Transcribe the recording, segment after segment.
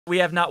We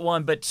have not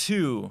one, but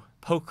two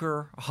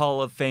Poker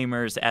Hall of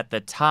Famers at the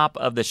top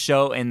of the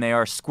show, and they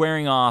are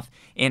squaring off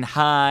in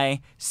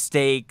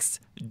high-stakes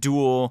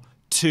duel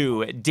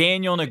 2.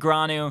 Daniel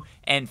Negreanu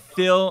and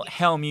Phil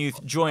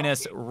Hellmuth join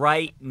us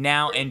right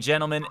now. And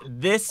gentlemen,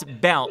 this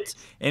bout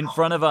in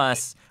front of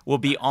us will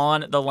be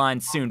on the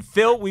line soon.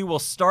 Phil, we will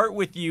start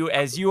with you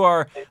as you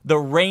are the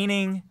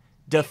reigning,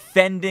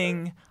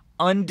 defending,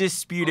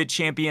 undisputed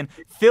champion.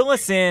 Fill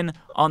us in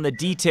on the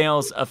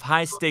details of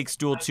High Stakes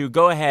Duel 2.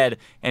 Go ahead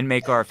and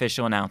make our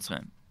official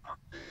announcement.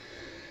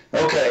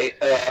 Okay,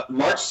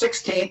 March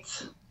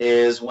 16th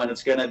is when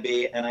it's going to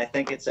be, and I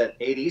think it's at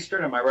 8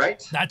 Eastern, am I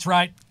right? That's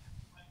right.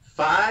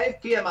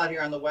 5 p.m. out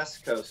here on the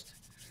West Coast.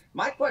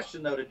 My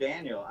question, though, to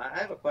Daniel, I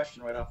have a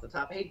question right off the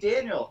top. Hey,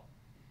 Daniel,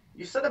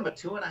 you said I'm a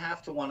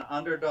 2.5 to 1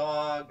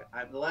 underdog.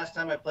 The last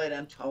time I played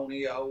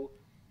Antonio,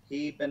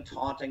 he'd been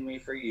taunting me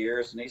for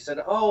years, and he said,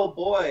 oh,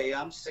 boy,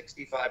 I'm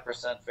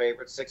 65%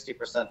 favorite,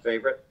 60%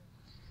 favorite.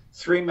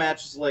 3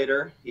 matches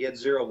later, he had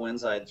 0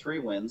 wins. I had 3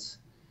 wins.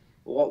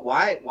 Well,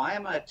 why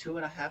am I a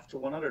 2.5 to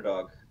 1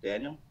 underdog,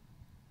 Daniel?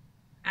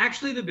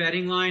 Actually, the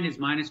betting line is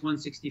minus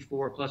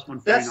 164 plus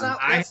 149.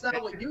 That's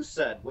not what you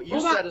said. What you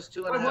said is 2.5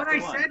 to 1. What I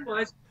said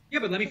was, yeah,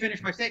 but let me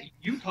finish my statement.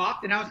 You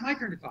talked, and now it's my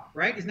turn to talk,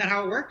 right? Isn't that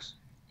how it works?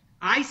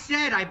 I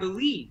said I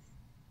believe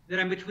that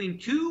I'm between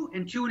 2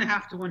 and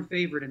 2.5 to 1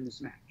 favorite in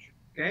this match.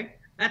 Okay,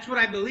 that's what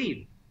I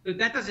believe. But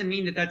that doesn't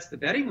mean that that's the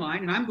betting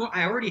line, and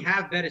I already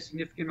have bet a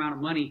significant amount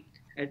of money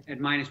at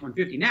minus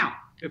 150. Now,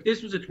 if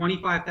this was a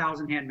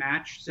 25,000 hand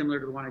match similar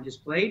to the one I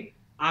just played,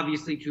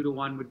 obviously 2 to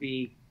 1 would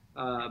be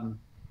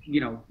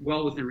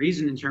well within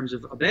reason in terms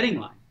of a betting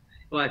line.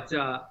 But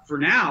for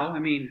now, I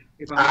mean,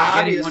 if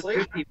I'm getting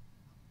 150,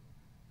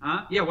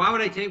 yeah, why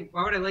would I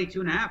lay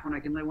 2.5 when I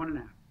can lay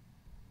 1.5?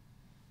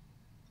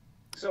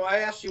 So I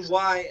asked you,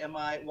 why am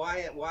I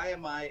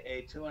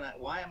a 2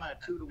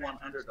 to 1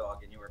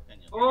 underdog in your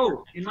opinion?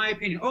 Oh, in my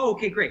opinion. Oh,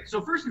 okay, great. So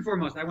first and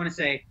foremost, I want to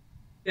say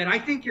that I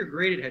think you're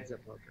great at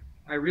heads-up poker.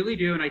 I really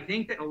do, and I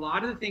think that a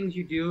lot of the things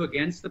you do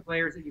against the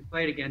players that you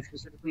played against,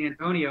 specifically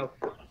Antonio,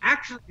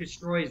 actually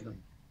destroys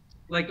them.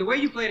 Like the way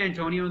you played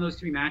Antonio in those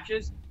 3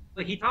 matches,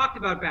 like he talked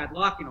about bad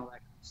luck and all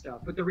that kind of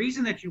stuff, but the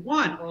reason that you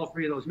won all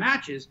 3 of those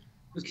matches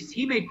was because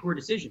he made poor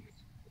decisions.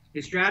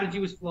 His strategy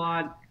was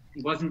flawed.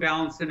 He wasn't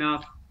balanced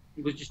enough.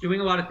 He was just doing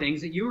a lot of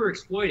things that you were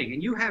exploiting,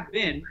 and you have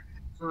been,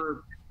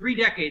 for 3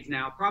 decades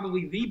now,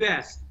 probably the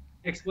best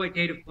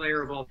exploitative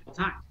player of all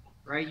time.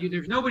 Right?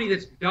 There's nobody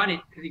that's done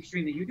it to the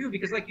extreme that you do,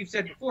 because like you've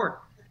said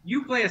before,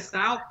 you play a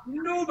style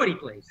nobody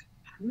plays.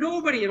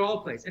 Nobody at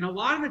all plays. And a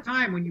lot of the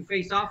time when you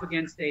face off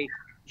against a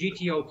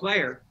GTO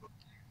player,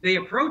 they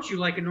approach you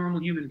like a normal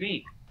human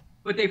being.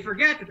 But they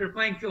forget that they're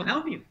playing Phil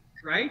Hellmuth,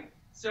 right?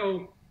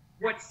 So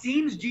what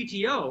seems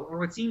GTO, or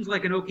what seems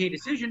like an okay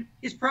decision,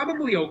 is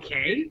probably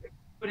okay,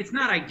 but it's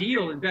not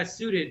ideal and best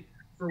suited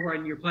for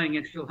when you're playing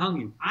against Phil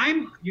Hellmuth.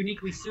 I'm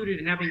uniquely suited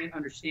in having an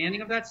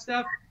understanding of that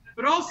stuff,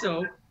 but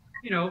also,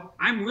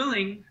 I'm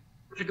willing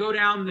to go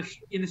down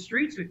in the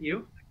streets with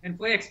you and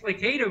play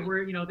exploitative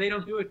where, they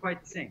don't do it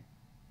quite the same.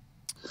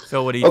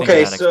 So what do you think of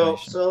that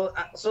explanation?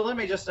 So let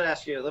me just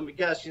ask you,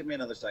 give me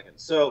another second.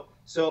 So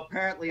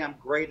apparently I'm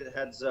great at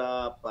heads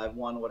up. I've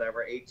won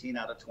 18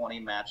 out of 20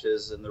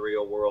 matches in the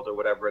real world or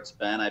whatever it's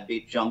been. I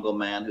beat Jungle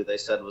Man, who they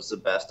said was the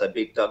best. I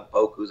beat Doug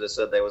Polk, who they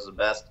said they was the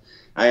best.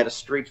 I had a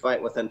street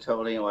fight with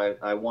Antonio.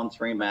 I won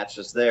 3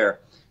 matches there.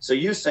 So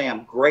you say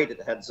I'm great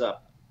at heads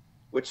up,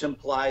 which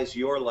implies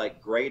you're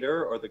like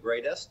greater or the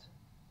greatest?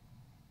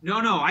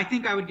 No, I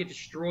think I would get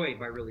destroyed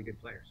by really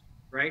good players,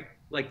 right?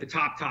 Like the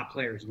top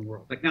players in the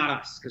world. Like not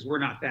us, because we're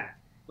not that.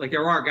 Like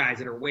there are guys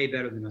that are way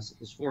better than us at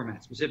this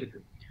format specifically.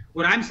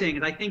 What I'm saying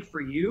is I think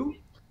for you...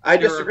 I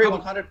disagree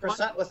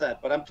 100% with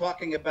that, but I'm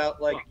talking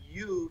about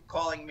you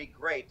calling me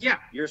great. Yeah.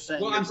 You're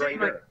saying you're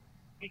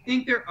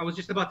greater. I was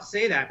just about to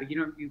say that, but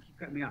you keep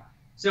cutting me off.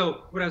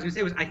 So what I was going to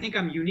say was I think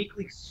I'm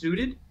uniquely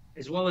suited,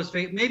 as well as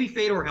maybe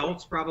Fedor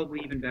helps, probably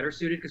even better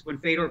suited, because when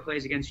Fedor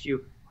plays against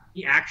you,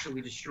 he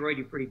actually destroyed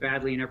you pretty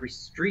badly in every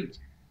street.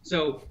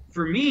 So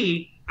for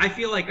me, I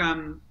feel like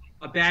I'm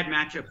a bad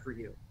matchup for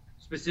you,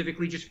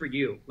 specifically just for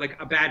you, like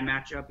a bad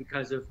matchup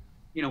because of,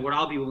 what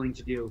I'll be willing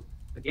to do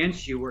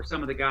against you, where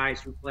some of the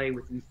guys who play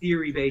with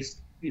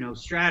theory-based,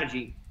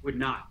 strategy would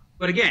not.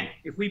 But again,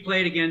 if we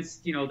played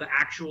against, the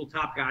actual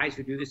top guys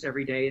who do this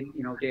every day and,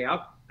 day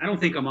out, I don't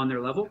think I'm on their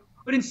level.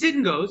 But in sit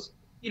and goes,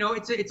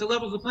 it's a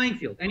level of the playing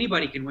field.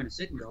 Anybody can win a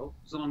sit and go,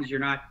 as long as you're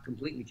not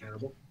completely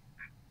terrible.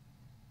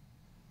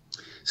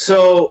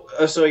 So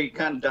you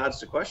kind of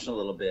dodged the question a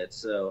little bit.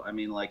 So, I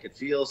mean, it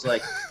feels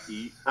like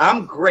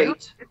I'm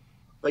great,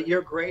 but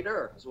you're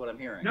greater is what I'm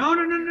hearing.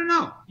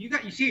 No.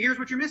 You see, here's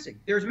what you're missing.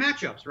 There's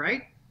matchups,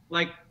 right?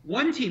 Like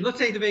one team, let's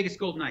say the Vegas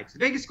Golden Knights. The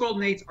Vegas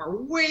Golden Knights are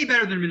way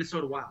better than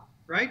Minnesota Wild,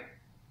 right?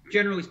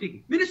 Generally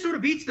speaking. Minnesota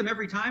beats them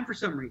every time for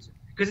some reason,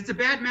 because it's a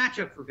bad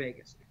matchup for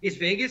Vegas. Is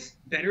Vegas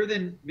better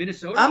than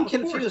Minnesota? I'm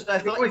confused. I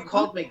thought you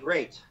called me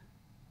great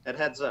at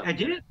heads up. I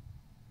did.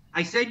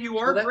 I said you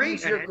are that great.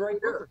 Means you're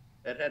greater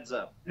at heads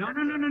up.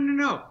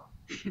 No.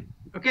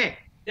 Okay,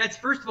 that's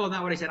first of all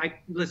not what I said.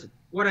 Listen.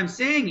 What I'm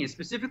saying is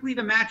specifically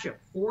the matchup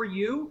for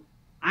you.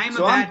 I'm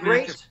so a bad I'm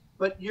great, matchup.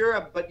 but you're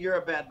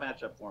a bad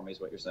matchup for me,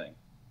 is what you're saying.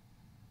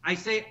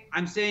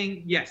 I'm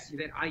saying yes,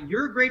 that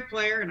you're a great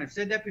player, and I've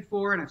said that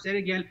before, and I've said it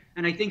again.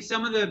 And I think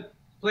some of the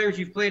players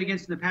you've played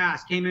against in the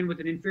past came in with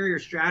an inferior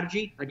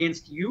strategy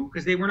against you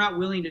because they were not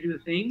willing to do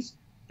the things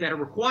that are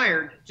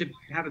required to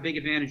have a big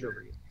advantage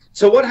over you.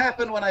 So what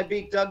happened when I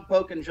beat Doug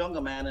Polk and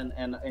Jungle Man,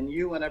 and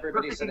you and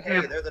everybody said,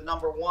 hey, they're the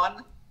number one.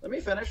 Let me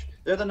finish.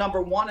 They're the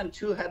number 1 and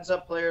 2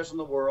 heads-up players in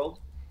the world.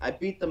 I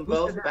beat them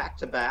both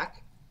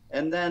back-to-back.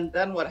 And then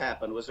what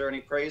happened? Was there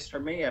any praise for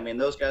me? I mean,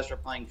 those guys were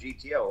playing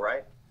GTO,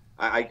 right?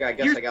 I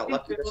guess I got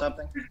lucky or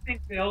something. Here's the thing,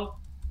 Phil,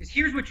 is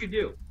here's what you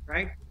do,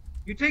 right?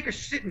 You take a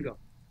sit and go,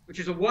 which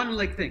is a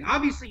one-leg thing.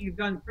 Obviously, you've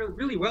done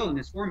really well in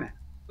this format.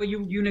 But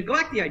you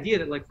neglect the idea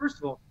that, like, first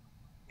of all,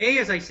 A,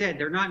 as I said,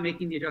 they're not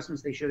making the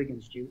adjustments they should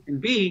against you.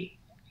 And B,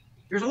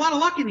 there's a lot of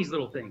luck in these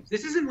little things.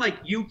 This isn't like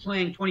you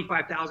playing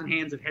 25,000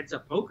 hands of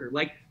heads-up poker.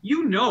 Like,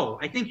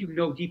 I think you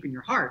know deep in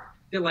your heart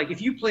that, like,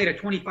 if you played a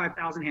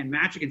 25,000 hand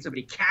match against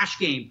somebody cash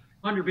game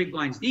under big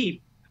blinds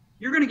deep,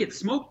 you're going to get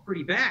smoked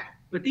pretty bad.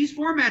 But these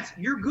formats,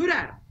 you're good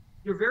at them.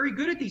 You're very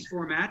good at these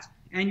formats,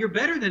 and you're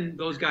better than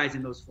those guys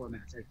in those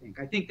formats, I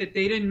think. I think that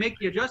they didn't make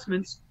the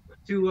adjustments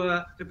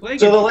to play.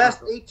 So the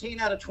last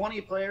 18 out of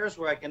 20 players,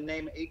 where I can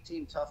name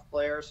 18 tough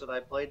players that I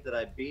played that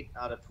I beat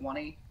out of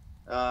 20,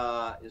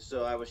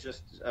 so I was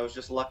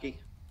just lucky.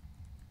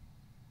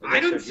 I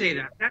don't say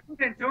that. That's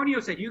what Antonio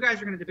said. You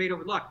guys are going to debate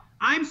over luck.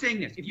 I'm saying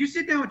this. If you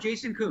sit down with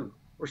Jason Kuhn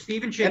or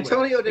Stephen Chidwick.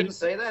 Antonio didn't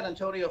say that.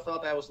 Antonio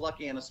felt I was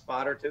lucky in a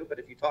spot or two, but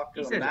if you talk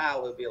to him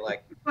now, he'll be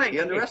like, he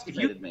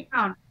underestimated me.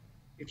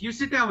 If you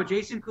sit down with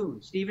Jason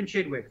Kuhn, Stephen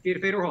Chidwick,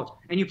 Fedor Holtz,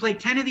 and you play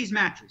 10 of these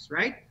matches,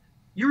 right?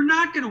 You're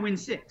not going to win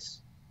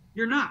 6.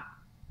 You're not.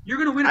 You're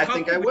going to win a couple. I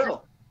think I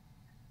will.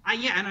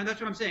 Yeah, and that's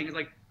what I'm saying. Is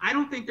like, I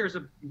don't think there's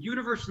a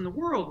universe in the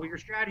world where your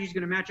strategy is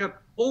going to match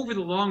up over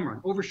the long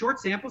run. Over short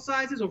sample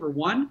sizes, over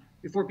one,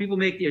 before people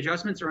make the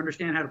adjustments or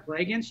understand how to play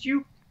against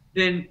you,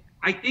 then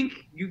I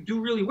think you do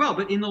really well.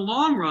 But in the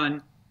long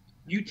run,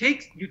 you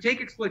take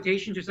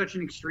exploitation to such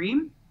an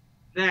extreme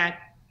that,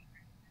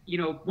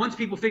 once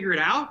people figure it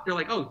out, they're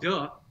like, oh,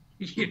 duh.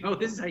 This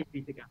is how you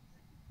beat the guy.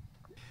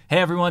 Hey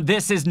everyone,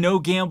 this is No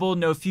Gamble,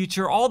 No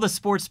Future. All the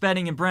sports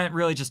betting and Brent,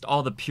 really just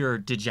all the pure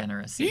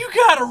degeneracy. You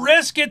gotta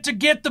risk it to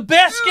get the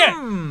biscuit.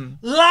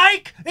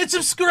 Like and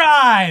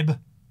subscribe.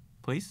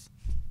 Please.